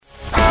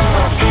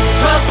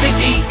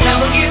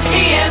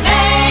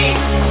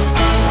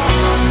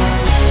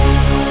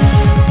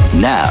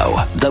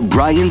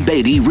Brian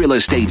Beatty Real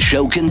Estate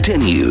Show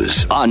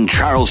continues on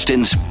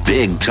Charleston's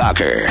Big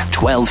Talker,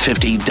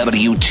 1250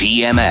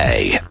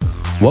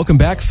 WTMA. Welcome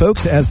back,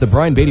 folks, as the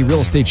Brian Beatty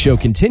Real Estate Show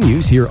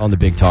continues here on the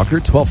Big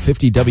Talker,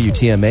 1250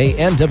 WTMA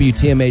and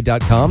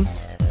WTMA.com.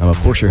 I'm, of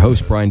course, your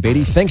host, Brian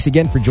Beatty. Thanks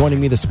again for joining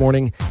me this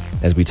morning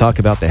as we talk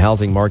about the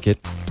housing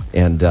market.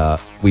 And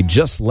we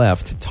just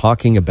left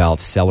talking about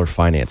seller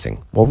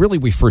financing. Well, really,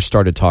 we first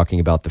started talking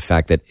about the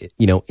fact that,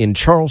 in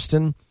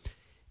Charleston,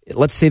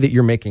 let's say that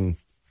you're making,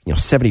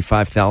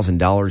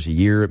 $75,000 a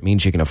year. It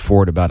means you can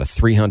afford about a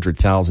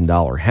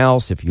 $300,000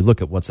 house. If you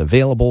look at what's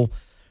available,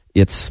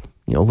 it's,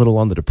 a little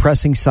on the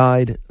depressing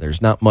side.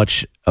 There's not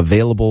much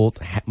available.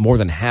 More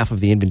than half of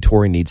the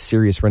inventory needs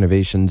serious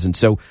renovations. And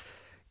so,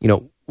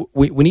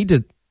 we need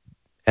to,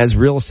 as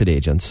real estate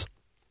agents,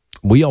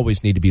 we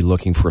always need to be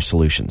looking for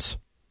solutions.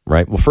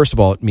 Right? Well, first of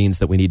all, it means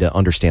that we need to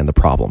understand the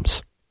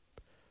problems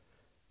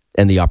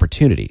and the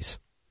opportunities,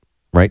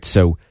 right?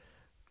 So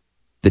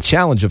the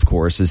challenge, of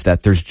course, is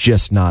that there's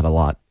just not a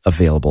lot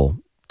available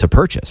to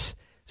purchase,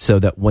 so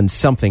that when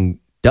something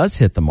does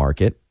hit the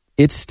market,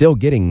 it's still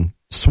getting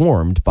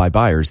swarmed by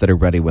buyers that are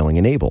ready, willing,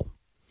 and able.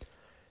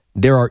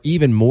 There are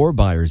even more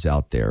buyers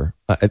out there,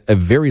 a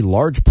very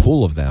large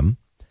pool of them,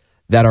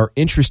 that are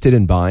interested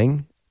in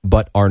buying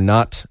but are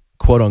not,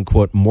 quote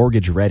unquote,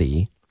 mortgage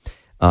ready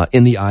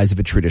in the eyes of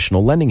a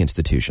traditional lending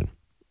institution.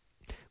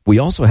 We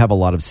also have a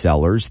lot of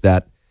sellers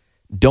that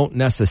don't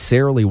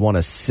necessarily want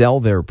to sell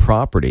their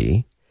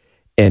property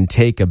and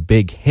take a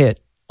big hit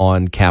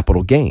on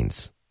capital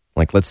gains.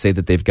 Like, let's say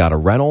that they've got a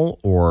rental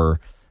or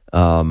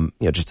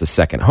just a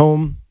second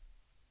home.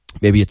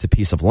 Maybe it's a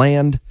piece of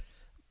land,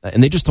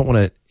 and they just don't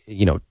want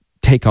to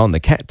take on the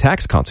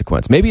tax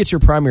consequence. Maybe it's your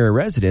primary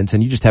residence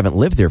and you just haven't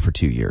lived there for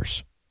 2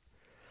 years.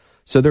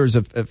 So there's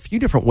a few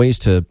different ways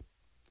to,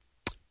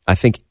 I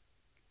think,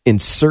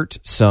 insert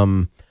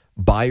some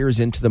buyers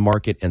into the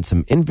market and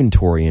some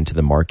inventory into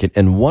the market.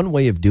 And one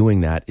way of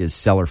doing that is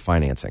seller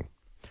financing.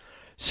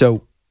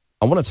 So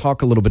I want to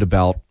talk a little bit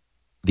about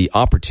the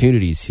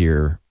opportunities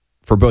here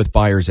for both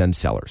buyers and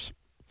sellers.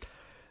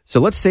 So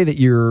let's say that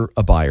you're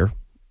a buyer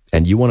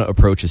and you want to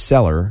approach a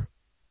seller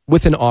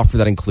with an offer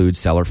that includes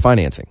seller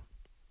financing.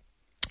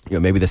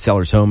 Maybe the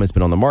seller's home has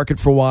been on the market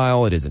for a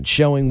while. It isn't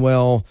showing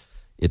well.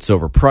 It's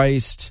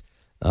overpriced.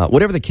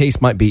 Whatever the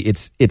case might be,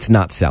 it's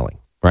not selling.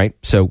 Right?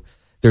 So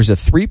there's a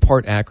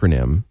 3-part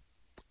acronym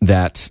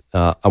that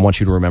I want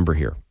you to remember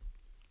here.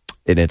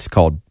 And it's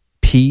called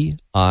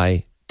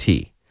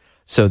PIT.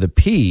 So the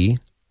P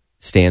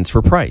stands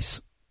for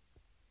price.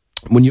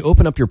 When you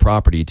open up your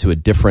property to a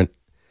different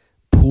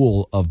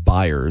pool of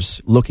buyers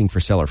looking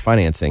for seller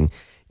financing,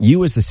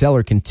 you as the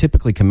seller can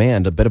typically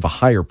command a bit of a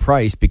higher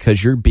price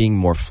because you're being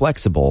more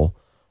flexible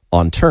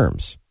on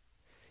terms.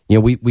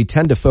 We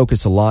tend to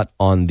focus a lot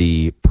on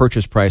the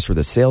purchase price or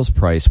the sales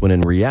price when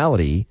in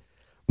reality,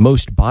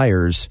 most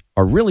buyers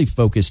are really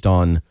focused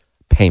on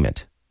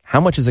payment. How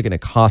much is it going to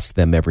cost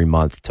them every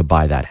month to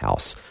buy that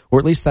house? Or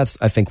at least that's,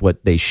 I think,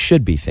 what they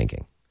should be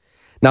thinking.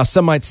 Now,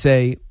 some might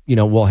say,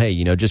 well,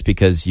 hey, just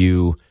because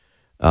you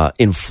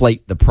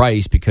inflate the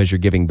price because you're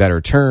giving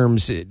better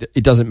terms,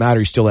 it doesn't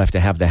matter. You still have to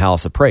have the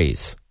house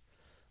appraised.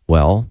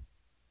 Well,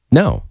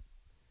 no.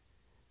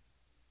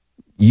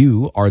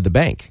 You are the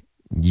bank.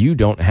 You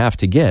don't have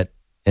to get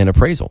an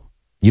appraisal.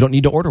 You don't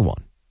need to order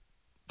one.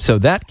 So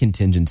that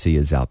contingency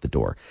is out the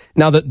door.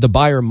 Now, the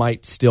buyer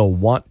might still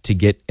want to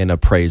get an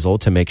appraisal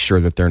to make sure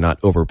that they're not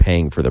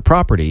overpaying for the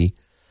property.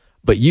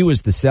 But you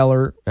as the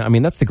seller,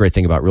 that's the great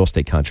thing about real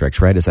estate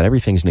contracts, right, is that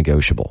everything's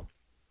negotiable.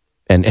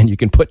 And you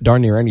can put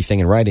darn near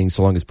anything in writing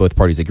so long as both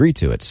parties agree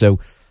to it.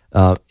 So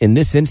in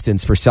this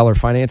instance, for seller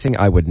financing,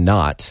 I would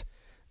not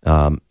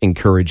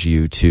encourage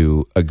you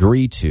to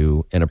agree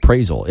to an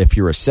appraisal. If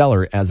you're a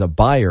seller, as a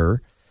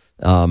buyer,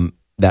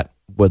 that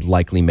would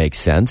likely make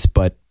sense,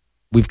 but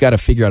we've got to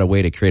figure out a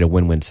way to create a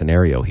win-win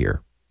scenario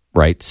here,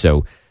 right?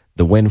 So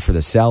the win for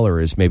the seller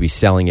is maybe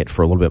selling it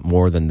for a little bit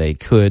more than they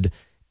could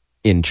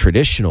through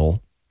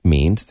traditional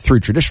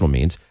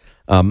means,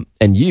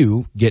 and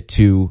you get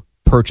to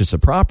purchase a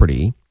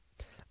property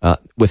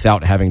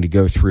without having to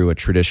go through a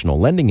traditional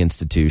lending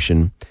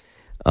institution,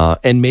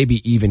 and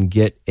maybe even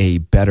get a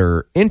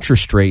better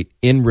interest rate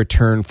in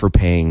return for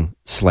paying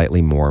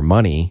slightly more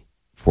money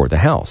for the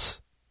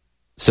house.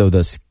 So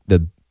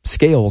the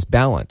scales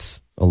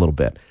balance a little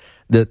bit.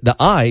 The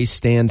I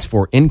stands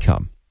for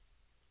income.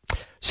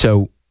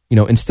 So,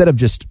 instead of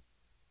just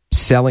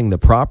selling the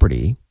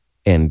property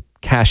and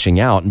cashing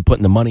out and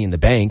putting the money in the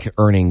bank,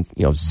 earning,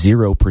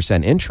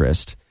 0%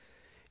 interest,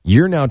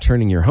 you're now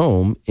turning your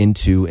home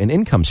into an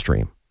income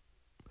stream.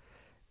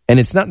 And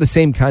it's not the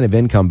same kind of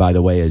income, by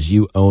the way, as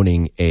you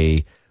owning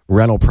a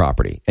rental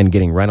property and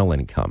getting rental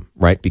income,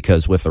 right?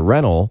 Because with a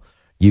rental,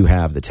 you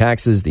have the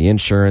taxes, the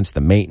insurance,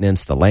 the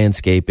maintenance, the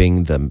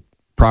landscaping, the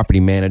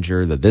property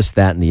manager, the this,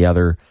 that, and the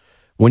other.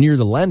 When you're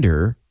the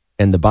lender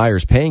and the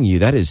buyer's paying you,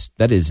 that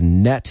is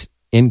net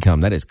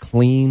income. That is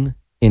clean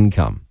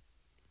income.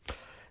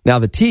 Now,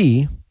 the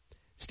T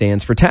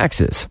stands for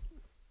taxes.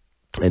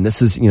 And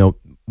this is,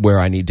 where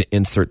I need to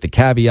insert the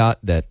caveat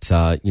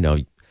that,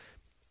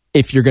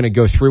 if you're going to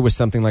go through with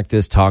something like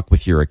this, talk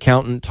with your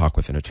accountant, talk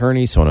with an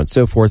attorney, so on and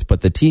so forth.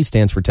 But the T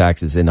stands for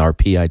taxes in our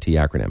PIT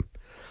acronym.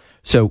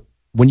 So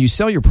when you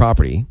sell your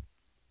property,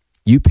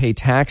 you pay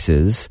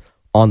taxes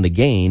on the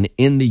gain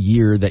in the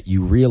year that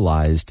you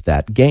realized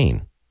that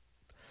gain.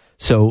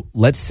 So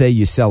let's say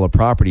you sell a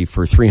property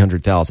for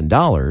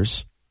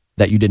 $300,000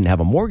 that you didn't have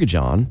a mortgage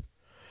on,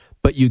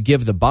 but you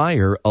give the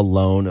buyer a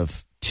loan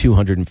of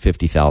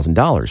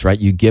 $250,000, right?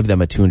 You give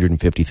them a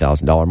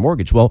 $250,000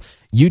 mortgage. Well,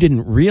 you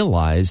didn't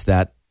realize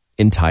that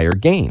entire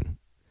gain.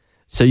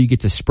 So you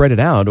get to spread it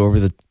out over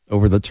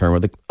the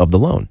term of the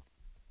loan.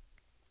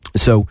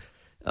 So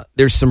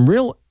there's some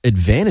real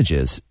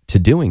advantages to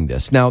doing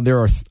this. Now, there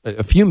are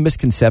a few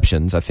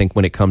misconceptions, I think,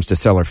 when it comes to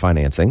seller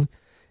financing,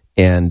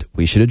 and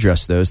we should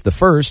address those. The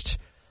first,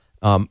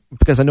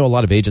 because I know a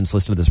lot of agents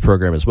listen to this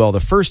program as well. The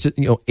first,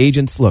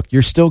 agents, look,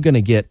 you're still going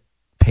to get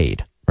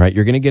paid, right?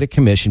 You're going to get a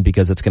commission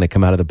because it's going to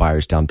come out of the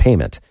buyer's down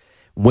payment.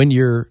 When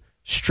you're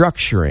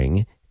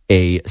structuring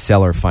a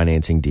seller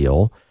financing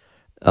deal,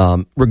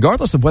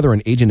 regardless of whether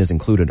an agent is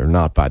included or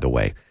not, by the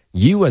way,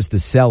 you as the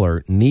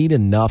seller need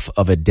enough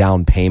of a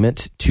down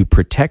payment to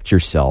protect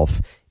yourself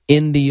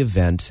in the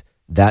event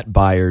that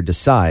buyer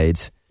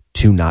decides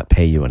to not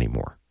pay you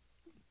anymore.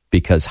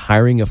 Because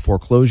hiring a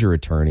foreclosure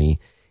attorney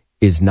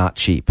is not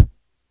cheap.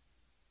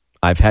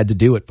 I've had to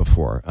do it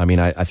before. I mean,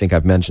 I think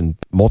I've mentioned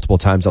multiple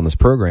times on this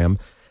program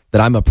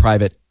that I'm a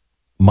private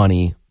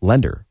money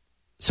lender.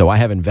 So I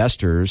have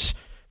investors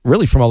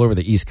really from all over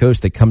the East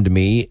Coast that come to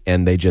me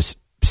and they just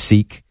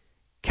seek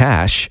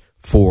cash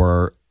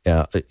for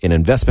an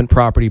investment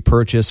property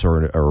purchase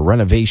or a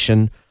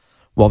renovation.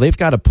 Well, they've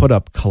got to put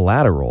up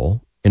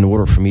collateral in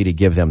order for me to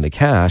give them the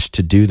cash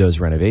to do those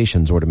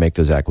renovations or to make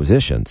those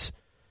acquisitions.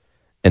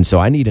 And so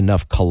I need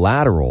enough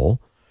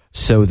collateral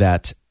so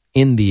that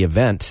in the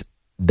event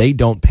they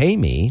don't pay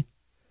me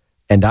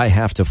and I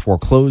have to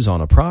foreclose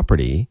on a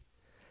property,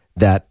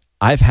 that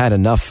I've had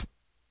enough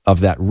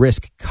of that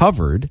risk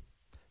covered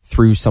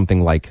through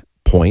something like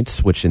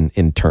points, which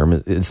in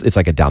term, it's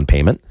like a down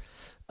payment.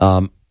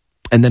 And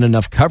then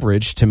enough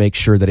coverage to make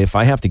sure that if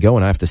I have to go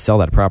and I have to sell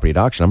that property at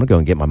auction, I'm going to go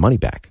and get my money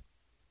back,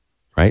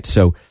 right?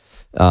 So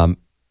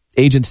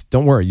agents,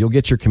 don't worry, you'll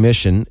get your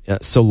commission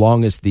so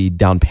long as the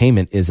down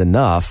payment is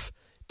enough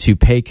to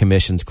pay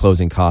commissions,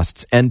 closing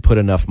costs, and put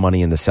enough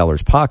money in the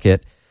seller's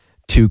pocket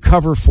to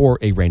cover for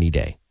a rainy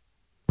day,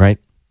 right?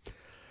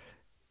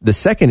 The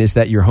second is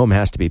that your home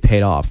has to be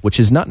paid off, which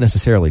is not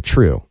necessarily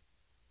true.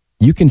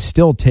 You can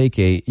still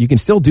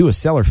do a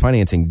seller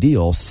financing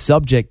deal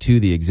subject to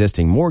the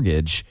existing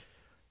mortgage.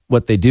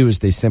 What they do is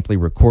they simply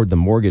record the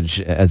mortgage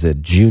as a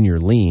junior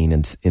lien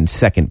in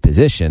second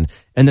position,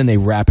 and then they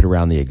wrap it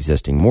around the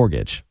existing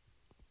mortgage.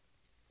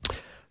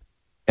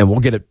 And we'll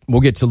get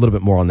to a little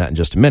bit more on that in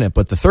just a minute.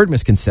 But the third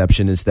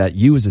misconception is that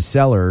you as a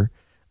seller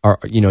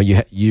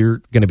you're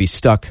going to be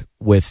stuck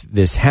with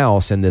this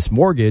house and this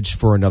mortgage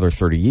for another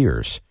 30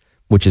 years,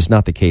 which is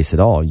not the case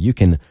at all. You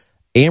can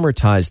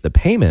amortize the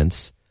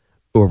payments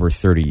over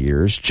 30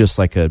 years, just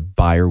like a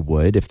buyer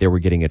would if they were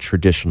getting a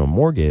traditional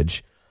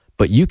mortgage.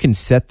 But you can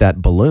set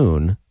that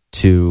balloon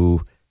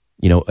to,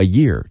 a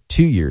year,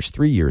 2 years,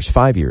 3 years,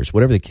 5 years,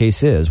 whatever the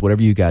case is,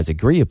 whatever you guys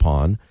agree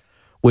upon,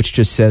 which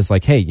just says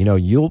like, hey,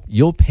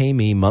 you'll pay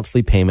me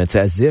monthly payments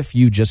as if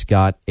you just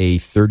got a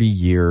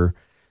 30-year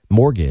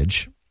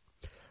mortgage.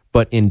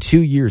 But in 2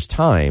 years'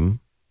 time,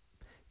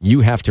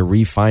 you have to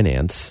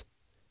refinance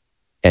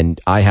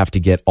and I have to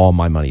get all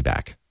my money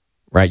back,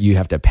 right? You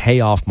have to pay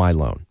off my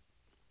loan.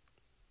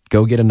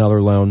 Go get another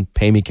loan,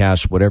 pay me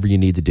cash, whatever you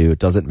need to do. It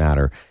doesn't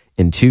matter.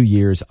 In 2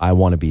 years, I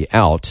want to be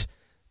out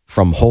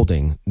from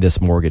holding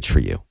this mortgage for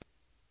you.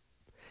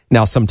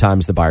 Now,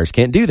 sometimes the buyers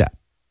can't do that,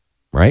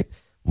 right?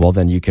 Well,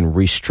 then you can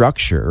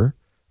restructure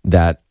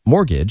that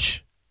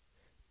mortgage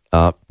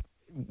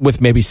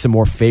with maybe some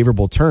more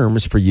favorable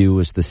terms for you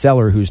as the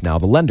seller who's now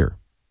the lender.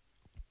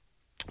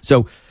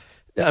 So,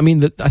 I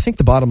mean, I think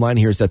the bottom line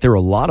here is that there are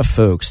a lot of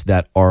folks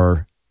that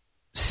are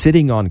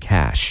sitting on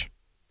cash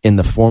in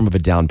the form of a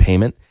down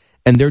payment,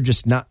 and they're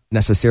just not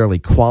necessarily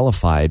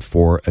qualified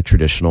for a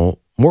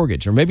traditional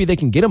mortgage. Or maybe they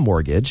can get a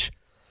mortgage,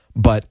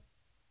 but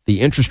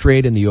the interest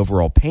rate and the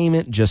overall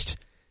payment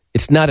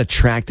it's not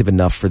attractive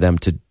enough for them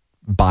to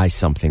buy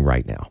something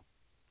right now.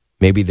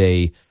 Maybe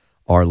they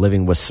are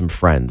living with some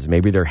friends.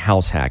 Maybe they're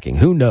house hacking.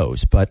 Who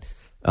knows? But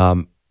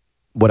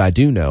what I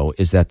do know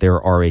is that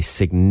there are a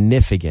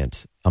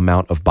significant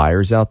amount of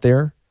buyers out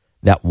there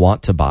that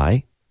want to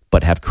buy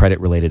but have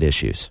credit-related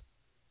issues.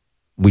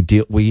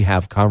 We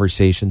have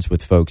conversations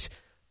with folks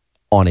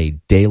on a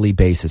daily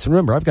basis. And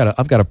remember, I've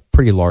got a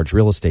pretty large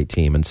real estate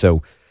team, and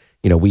so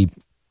we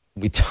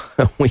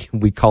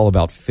call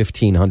about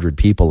 1,500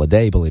 people a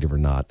day, believe it or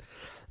not.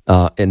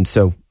 And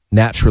so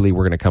naturally,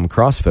 we're going to come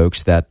across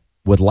folks that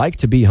would like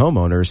to be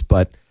homeowners,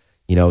 but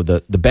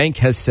the bank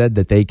has said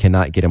that they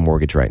cannot get a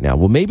mortgage right now.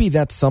 Well, maybe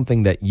that's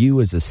something that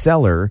you as a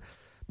seller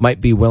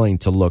might be willing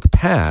to look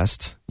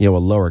past, a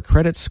lower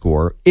credit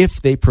score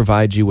if they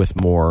provide you with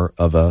more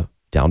of a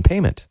down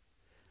payment.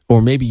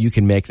 Or maybe you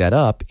can make that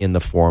up in the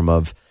form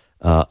of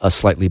a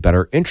slightly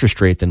better interest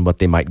rate than what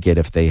they might get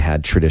if they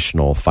had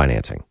traditional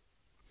financing.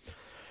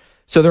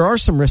 So there are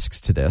some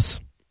risks to this,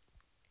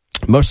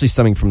 mostly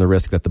stemming from the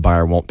risk that the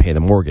buyer won't pay the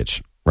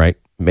mortgage, right?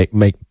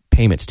 Make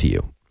payments to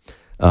you.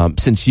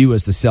 Since you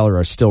as the seller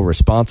are still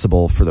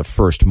responsible for the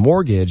first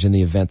mortgage in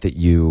the event that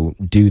you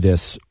do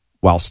this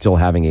while still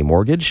having a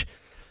mortgage,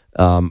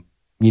 you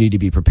need to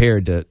be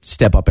prepared to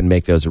step up and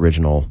make those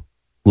original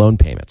loan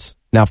payments.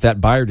 Now, if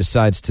that buyer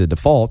decides to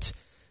default,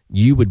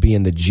 you would be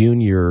in the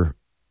junior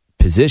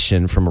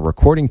position from a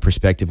recording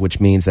perspective, which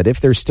means that if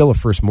there's still a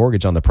first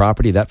mortgage on the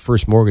property, that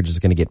first mortgage is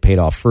going to get paid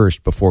off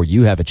first before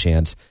you have a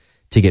chance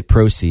to get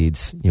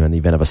proceeds, in the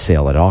event of a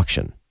sale at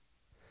auction.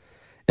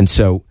 And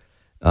so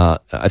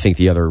I think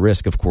the other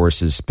risk, of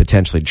course, is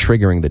potentially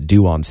triggering the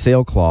due on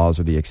sale clause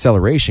or the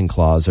acceleration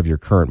clause of your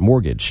current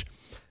mortgage.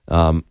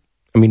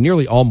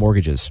 Nearly all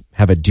mortgages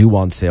have a due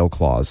on sale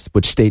clause,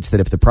 which states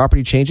that if the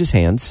property changes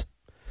hands,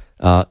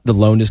 the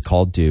loan is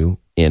called due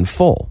in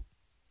full.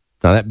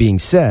 Now, that being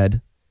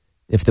said,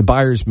 if the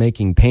buyer's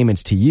making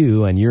payments to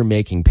you and you're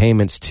making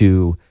payments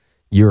to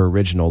your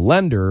original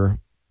lender,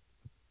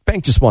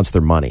 bank just wants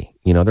their money.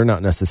 They're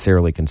not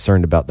necessarily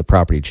concerned about the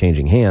property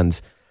changing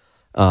hands.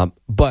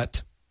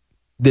 But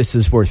this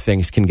is where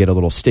things can get a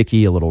little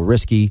sticky, a little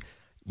risky.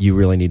 You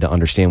really need to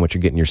understand what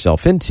you're getting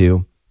yourself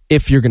into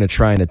if you're going to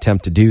try and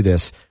attempt to do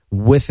this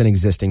with an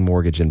existing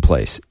mortgage in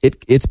place.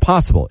 It's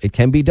possible. It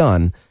can be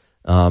done.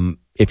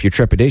 If you're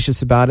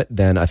trepidatious about it,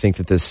 then I think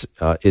that this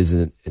is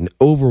an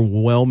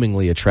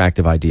overwhelmingly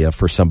attractive idea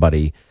for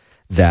somebody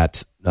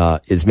that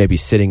is maybe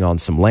sitting on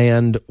some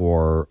land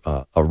or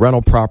a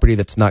rental property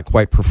that's not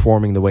quite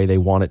performing the way they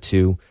want it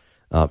to,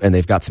 and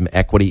they've got some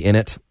equity in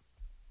it.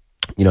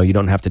 You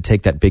don't have to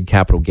take that big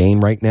capital gain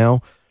right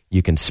now.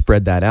 You can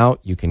spread that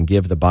out. You can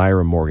give the buyer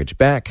a mortgage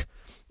back,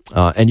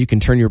 and you can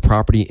turn your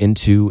property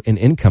into an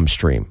income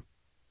stream.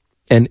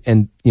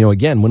 And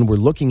again, when we're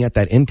looking at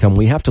that income,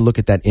 we have to look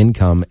at that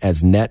income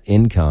as net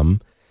income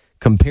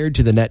compared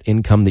to the net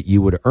income that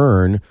you would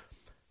earn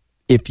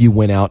if you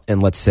went out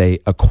and, let's say,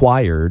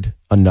 acquired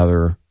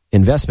another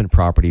investment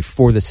property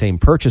for the same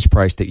purchase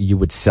price that you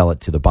would sell it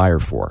to the buyer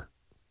for.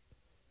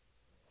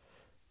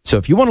 So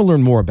if you want to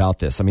learn more about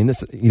this,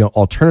 this,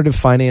 alternative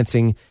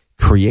financing,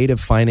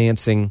 creative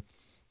financing,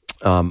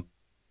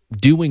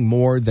 doing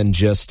more than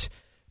just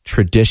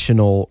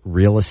traditional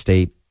real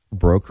estate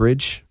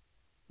brokerage,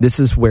 this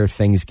is where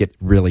things get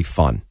really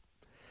fun.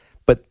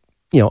 But,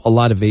 a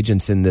lot of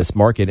agents in this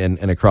market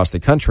and across the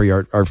country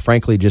are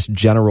frankly just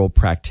general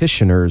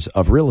practitioners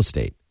of real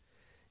estate.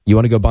 You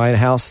want to go buy a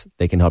house?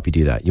 They can help you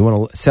do that. You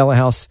want to sell a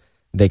house?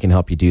 They can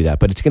help you do that.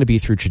 But it's going to be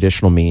through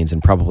traditional means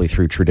and probably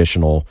through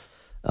traditional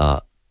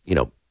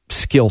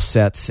skill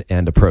sets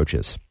and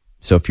approaches.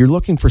 So if you're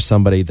looking for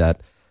somebody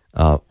that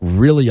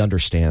really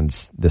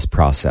understands this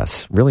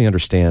process, really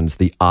understands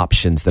the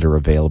options that are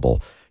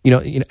available,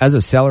 as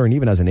a seller and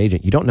even as an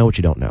agent, you don't know what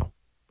you don't know.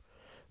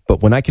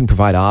 But when I can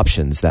provide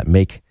options that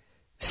make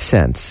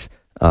sense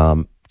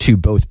to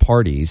both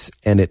parties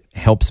and it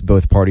helps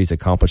both parties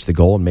accomplish the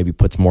goal and maybe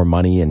puts more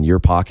money in your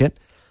pocket,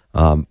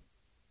 job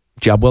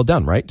well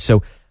done, right?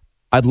 So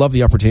I'd love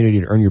the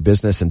opportunity to earn your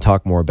business and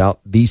talk more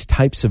about these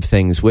types of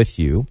things with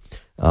you.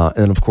 And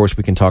then, of course,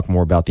 we can talk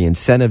more about the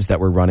incentives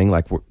that we're running,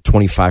 like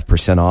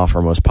 25% off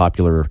our most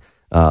popular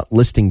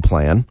listing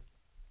plan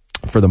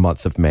for the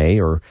month of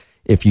May. Or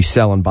if you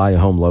sell and buy a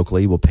home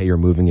locally, we'll pay your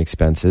moving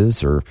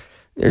expenses. Or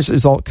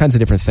there's all kinds of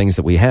different things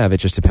that we have.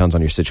 It just depends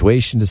on your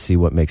situation to see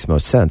what makes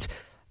most sense.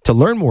 To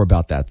learn more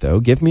about that,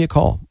 though, give me a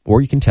call. Or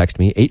you can text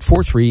me,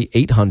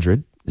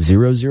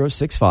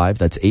 843-800-0065.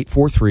 That's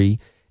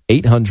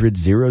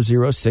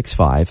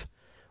 843-800-0065.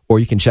 Or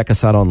you can check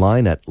us out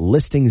online at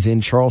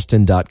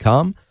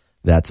listingsincharleston.com.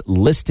 That's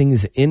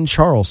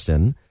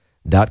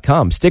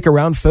listingsincharleston.com. Stick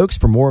around, folks,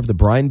 for more of the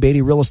Brian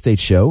Beatty Real Estate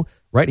Show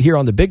right here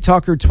on the Big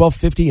Talker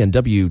 1250 and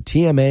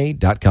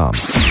WTMA.com.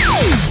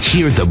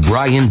 Hear the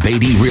Brian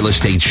Beatty Real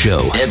Estate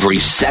Show every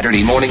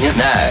Saturday morning at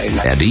 9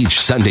 and each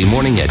Sunday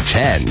morning at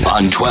 10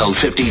 on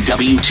 1250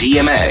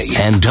 WTMA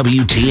and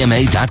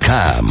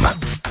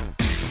WTMA.com.